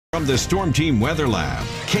From the Storm Team Weather Lab,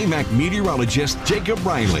 KAMC meteorologist Jacob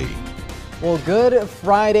Riley. Well, good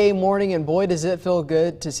Friday morning, and boy, does it feel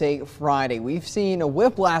good to say Friday. We've seen a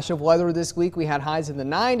whiplash of weather this week. We had highs in the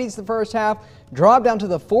 90s the first half, dropped down to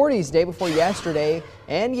the 40s day before yesterday,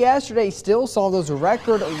 and yesterday still saw those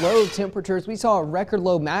record low temperatures. We saw a record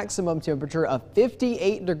low maximum temperature of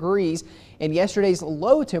 58 degrees, and yesterday's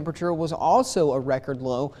low temperature was also a record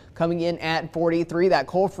low, coming in at 43. That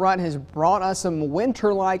cold front has brought us some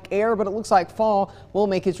winter-like air, but it looks like fall will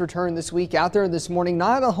make its return this week. Out there this morning,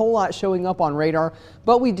 not a whole lot showing up on radar,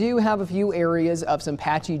 but we do have a few areas of some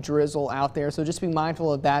patchy drizzle out there, so just be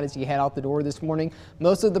mindful of that as you head out the door this morning.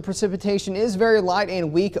 Most of the precipitation is very light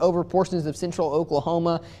and weak over portions of central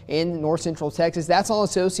Oklahoma and north central Texas. That's all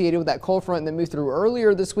associated with that cold front that moved through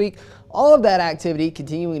earlier this week. All of that activity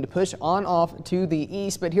continuing to push on off to the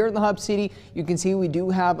east, but here in the Hub City, you can see we do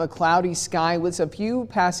have a cloudy sky with a few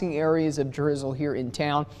passing areas of drizzle here in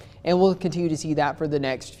town. And we'll continue to see that for the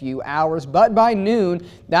next few hours. But by noon,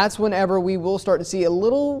 that's whenever we will start to see a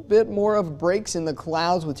little bit more of breaks in the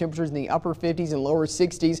clouds with temperatures in the upper 50s and lower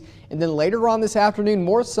 60s. And then later on this afternoon,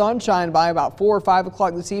 more sunshine by about 4 or 5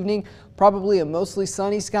 o'clock this evening. Probably a mostly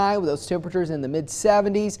sunny sky with those temperatures in the mid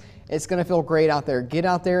 70s. It's going to feel great out there. Get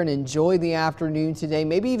out there and enjoy the afternoon today.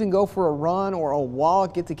 Maybe even go for a run or a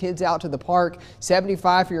walk. Get the kids out to the park.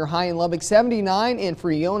 75 for your high in Lubbock, 79 in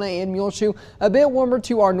Freona and Muleshoe. A bit warmer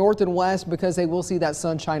to our north and west because they will see that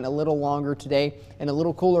sunshine a little longer today, and a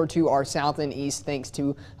little cooler to our south and east thanks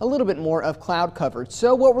to a little bit more of cloud coverage.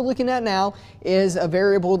 So what we're looking at now is a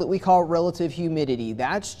variable that we call relative humidity.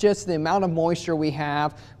 That's just the amount of moisture we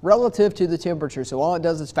have relative to the temperature. So all it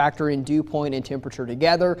does is factor in dew point and temperature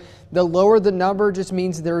together. The lower the number just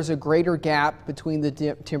means there's a greater gap between the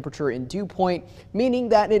temperature and dew point, meaning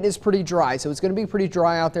that it is pretty dry. So it's going to be pretty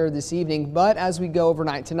dry out there this evening. But as we go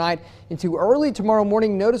overnight tonight into early tomorrow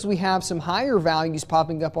morning, notice we have some higher values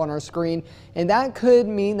popping up on our screen, and that could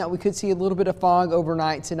mean that we could see a little bit of fog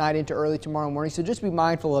overnight tonight into early tomorrow morning. So just be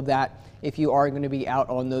mindful of that if you are going to be out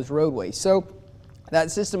on those roadways. So that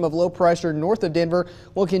system of low pressure north of Denver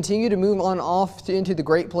will continue to move on off into the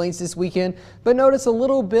Great Plains this weekend, but notice a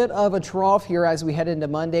little bit of a trough here as we head into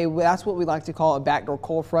Monday. That's what we like to call a backdoor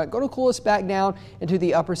cold front. Going to cool us back down into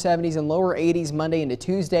the upper 70s and lower 80s Monday into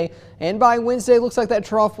Tuesday, and by Wednesday looks like that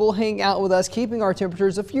trough will hang out with us, keeping our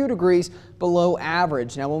temperatures a few degrees below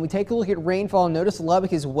average. Now when we take a look at rainfall, notice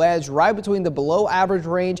Lubbock is wedged right between the below average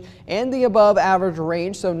range and the above average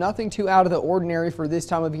range, so nothing too out of the ordinary for this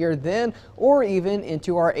time of year then, or even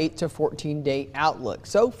into our 8 to 14 day outlook.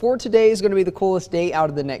 So for today is going to be the coolest day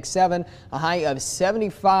out of the next 7, a high of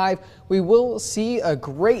 75. We will see a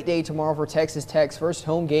great day tomorrow for Texas Tech's first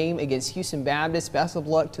home game against Houston Baptist. Best of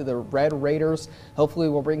luck to the Red Raiders. Hopefully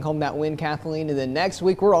we'll bring home that win, Kathleen, and then next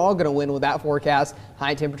week we're all going to win with that forecast.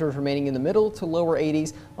 High temperatures remaining in the middle to lower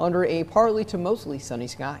 80s under a partly to mostly sunny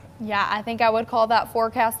sky. Yeah, I think I would call that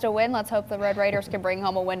forecast a win. Let's hope the Red Raiders can bring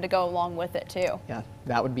home a win to go along with it too. Yeah,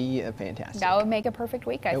 that would be fantastic. That would make a perfect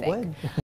week, I think. It would.